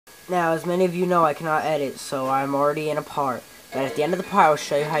Now, as many of you know, I cannot edit, so I'm already in a part. But at the end of the part, I'll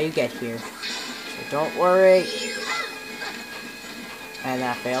show you how you get here. So don't worry. And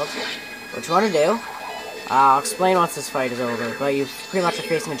that failed. What you want to do, I'll explain once this fight is over, but you pretty much are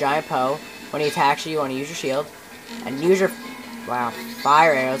facing a giant Poe. When he attacks you, you want to use your shield. And use your,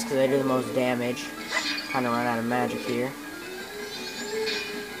 fire arrows, because they do the most damage. Kind of run out of magic here.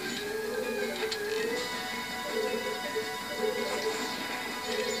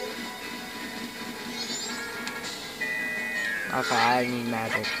 Okay, I need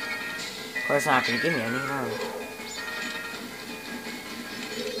magic. Of course, not gonna give me any, no.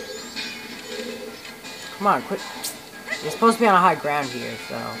 Come on, quit. You're supposed to be on a high ground here,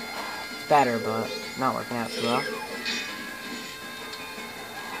 so it's better, but not working out too well.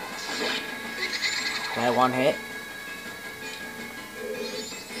 Okay, one hit.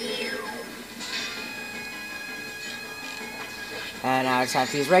 And now I just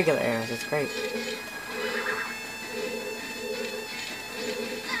have to use regular arrows. It's great.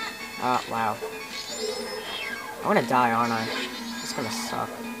 Wow. I'm gonna die, aren't I? It's gonna suck.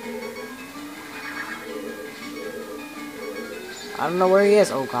 I don't know where he is.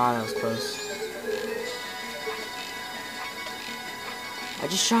 Oh god, that was close. I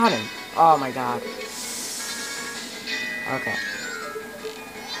just shot him. Oh my god. Okay.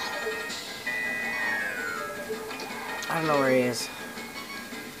 I don't know where he is.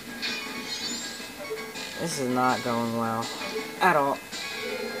 This is not going well. At all.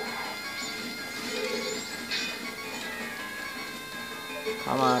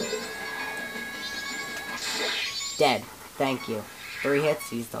 Come on. Dead. Thank you. 3 hits,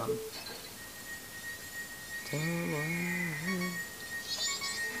 he's done.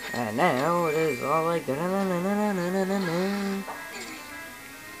 And now it is all like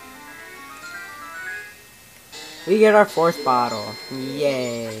we get our 4th bottle.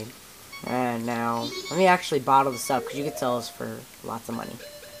 Yay. And now, let me actually bottle this up, because you can sell this for lots of money.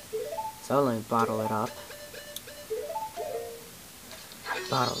 So let me bottle it up.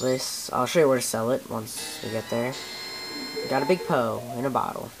 Bottle this. I'll show you where to sell it once we get there. Got a big Poe in a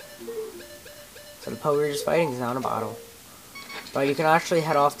bottle. So the Poe we were just fighting is now in a bottle. But you can actually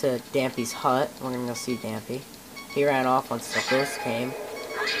head off to Dampy's hut. We're gonna go see Dampy. He ran off once the ghost came.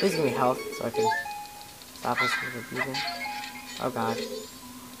 Please give me health so I can stop us from repeating. Oh god.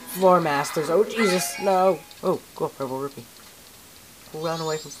 Floor Masters. Oh Jesus, no. Oh, go purple rupee. Run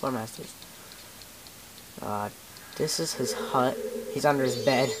away from Floor Masters. This is his hut. He's under his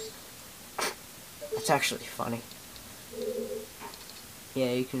bed. That's actually funny.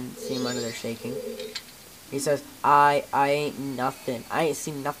 Yeah, you can see him under there shaking. He says, I ain't nothing. I ain't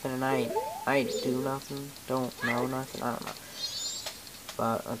seen nothing and I ain't do nothing. Don't know nothing. I don't know.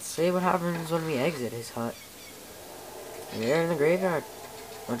 But let's see what happens when we exit his hut. We're in the graveyard,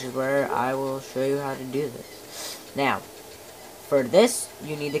 which is where I will show you how to do this. Now, for this,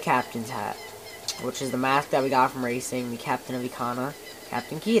 you need the Captain's hat, which is the mask that we got from racing, the Captain of Ikana,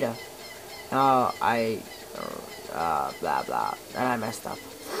 Captain Kita. Blah blah, and I messed up.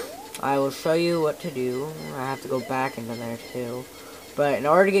 I will show you what to do. I have to go back into there too. But in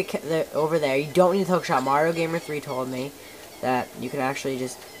order to get over there, you don't need the hookshot. Mario Gamer 3 told me that you can actually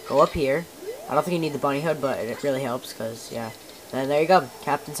just go up here. I don't think you need the bunny hood, but it really helps because, yeah. And there you go.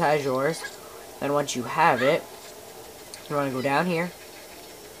 Captain's hat is yours. Then once you have it, you want to go down here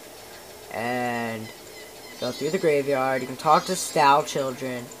and go through the graveyard. You can talk to Style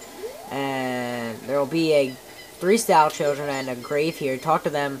Children, and there will be 3 Style Children and a grave here. Talk to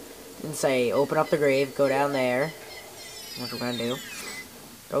them and say, open up the grave, go down there. What we're gonna do.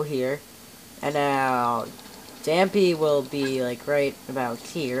 Go here. And now, Dampy will be, like, right about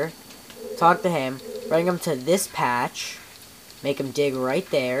here. Talk to him. Bring him to this patch. Make him dig right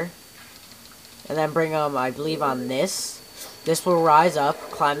there. And then bring him, I believe, on this. This will rise up,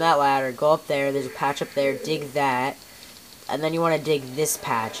 climb that ladder, go up there. There's a patch up there, dig that. And then you want to dig this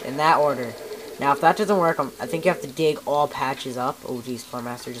patch, in that order. Now, if that doesn't work, I think you have to dig all patches up. Oh, geez, Floor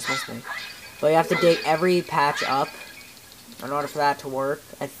Master just missed me. But you have to dig every patch up in order for that to work,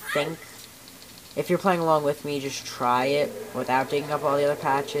 I think. If you're playing along with me, just try it without digging up all the other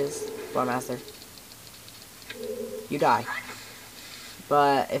patches. Floor Master. You die.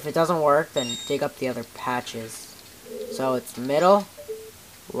 But if it doesn't work, then dig up the other patches. So it's middle,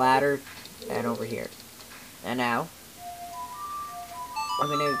 ladder, and over here. And now, I'm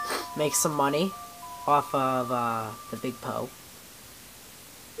going to make some money off of the big Poe.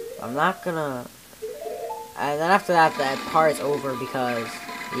 I'm not going to... And then after that, that part is over because,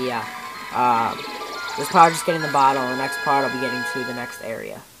 yeah. This part just getting the bottle, and the next part I'll be getting to the next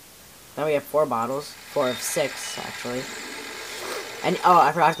area. Now we have 4 bottles. 4 of 6, actually. And, oh,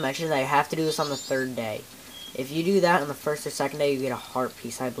 I forgot to mention that you have to do this on the 3rd day. If you do that on the 1st or 2nd day, you get a heart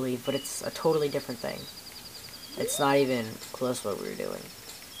piece, I believe. But it's a totally different thing. It's not even close to what we were doing.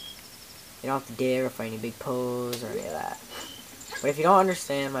 You don't have to dig or find any big pose or any of that. But if you don't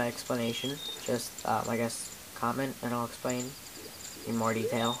understand my explanation, just, I guess, comment and I'll explain in more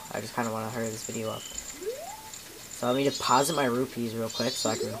detail. I just kind of want to hurry this video up. So let me deposit my rupees real quick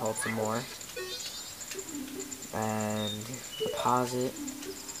so I can hold some more. And deposit.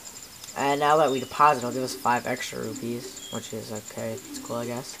 And now that we deposit, it'll give us 5 extra rupees, which is okay. It's cool, I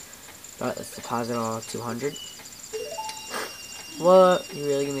guess. But let's deposit all 200. What? You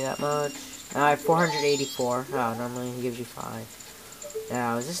really give me that much? Now I have 484. Oh, normally he gives you 5.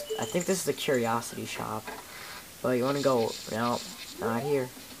 Now, is this? I think this is the curiosity shop. But you want to go? No, not here.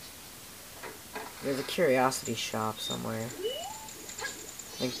 There's a curiosity shop somewhere. I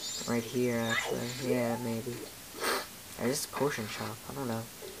think right here, actually. Yeah, maybe. Or is this a potion shop? I don't know.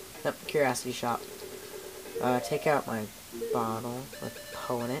 Yep, curiosity shop. Take out my bottle with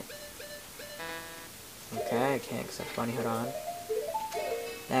Poe in it. Okay, I can't because I have bunny hood on.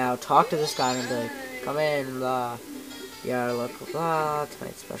 Now, talk to this guy and be like, come in, blah. Yeah, look, blah,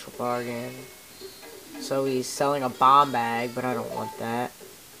 tonight's special bargain. So he's selling a bomb bag, but I don't want that.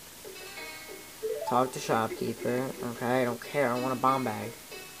 Talk to shopkeeper. Okay, I don't care, I don't want a bomb bag.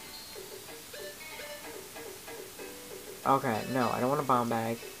 Okay, no, I don't want a bomb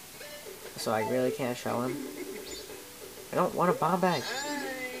bag. So I really can't show him. I don't want a bomb bag.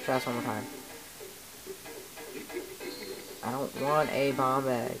 Try this one more time. I don't want a bomb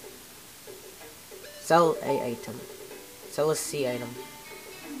bag. Sell a item. Sell a C item.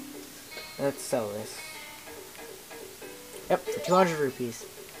 Let's sell this. Yep, for 200 rupees.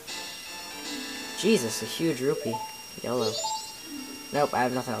 Jesus, a huge rupee. Yellow. Nope, I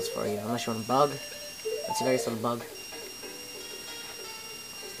have nothing else for you. Unless you want a bug. Let's see if I can sell a bug.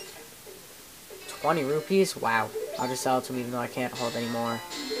 20 rupees? Wow. I'll just sell it to him even though I can't hold any more.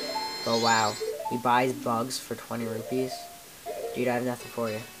 But wow. He buys bugs for 20 rupees. Dude, I have nothing for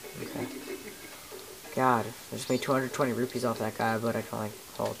you. Okay. God, I just made 220 rupees off that guy, but I can only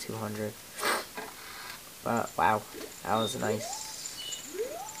hold 200. But, wow. That was nice.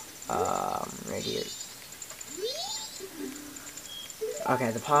 Right here.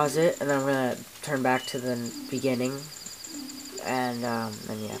 Okay, deposit, and then I'm gonna turn back to the beginning. And,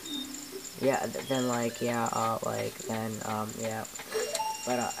 yeah. Yeah, then, like, yeah, yeah.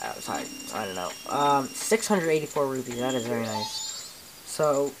 But, sorry, I don't know. 684 rupees, that is very nice.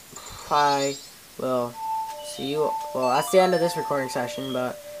 So, I will see you, well, that's the end of this recording session,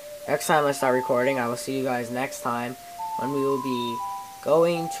 but next time I start recording, I will see you guys next time, when we will be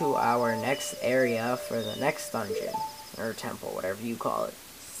going to our next area for the next dungeon, or temple, whatever you call it.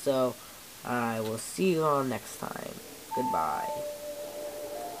 So, I will see you all next time. Goodbye.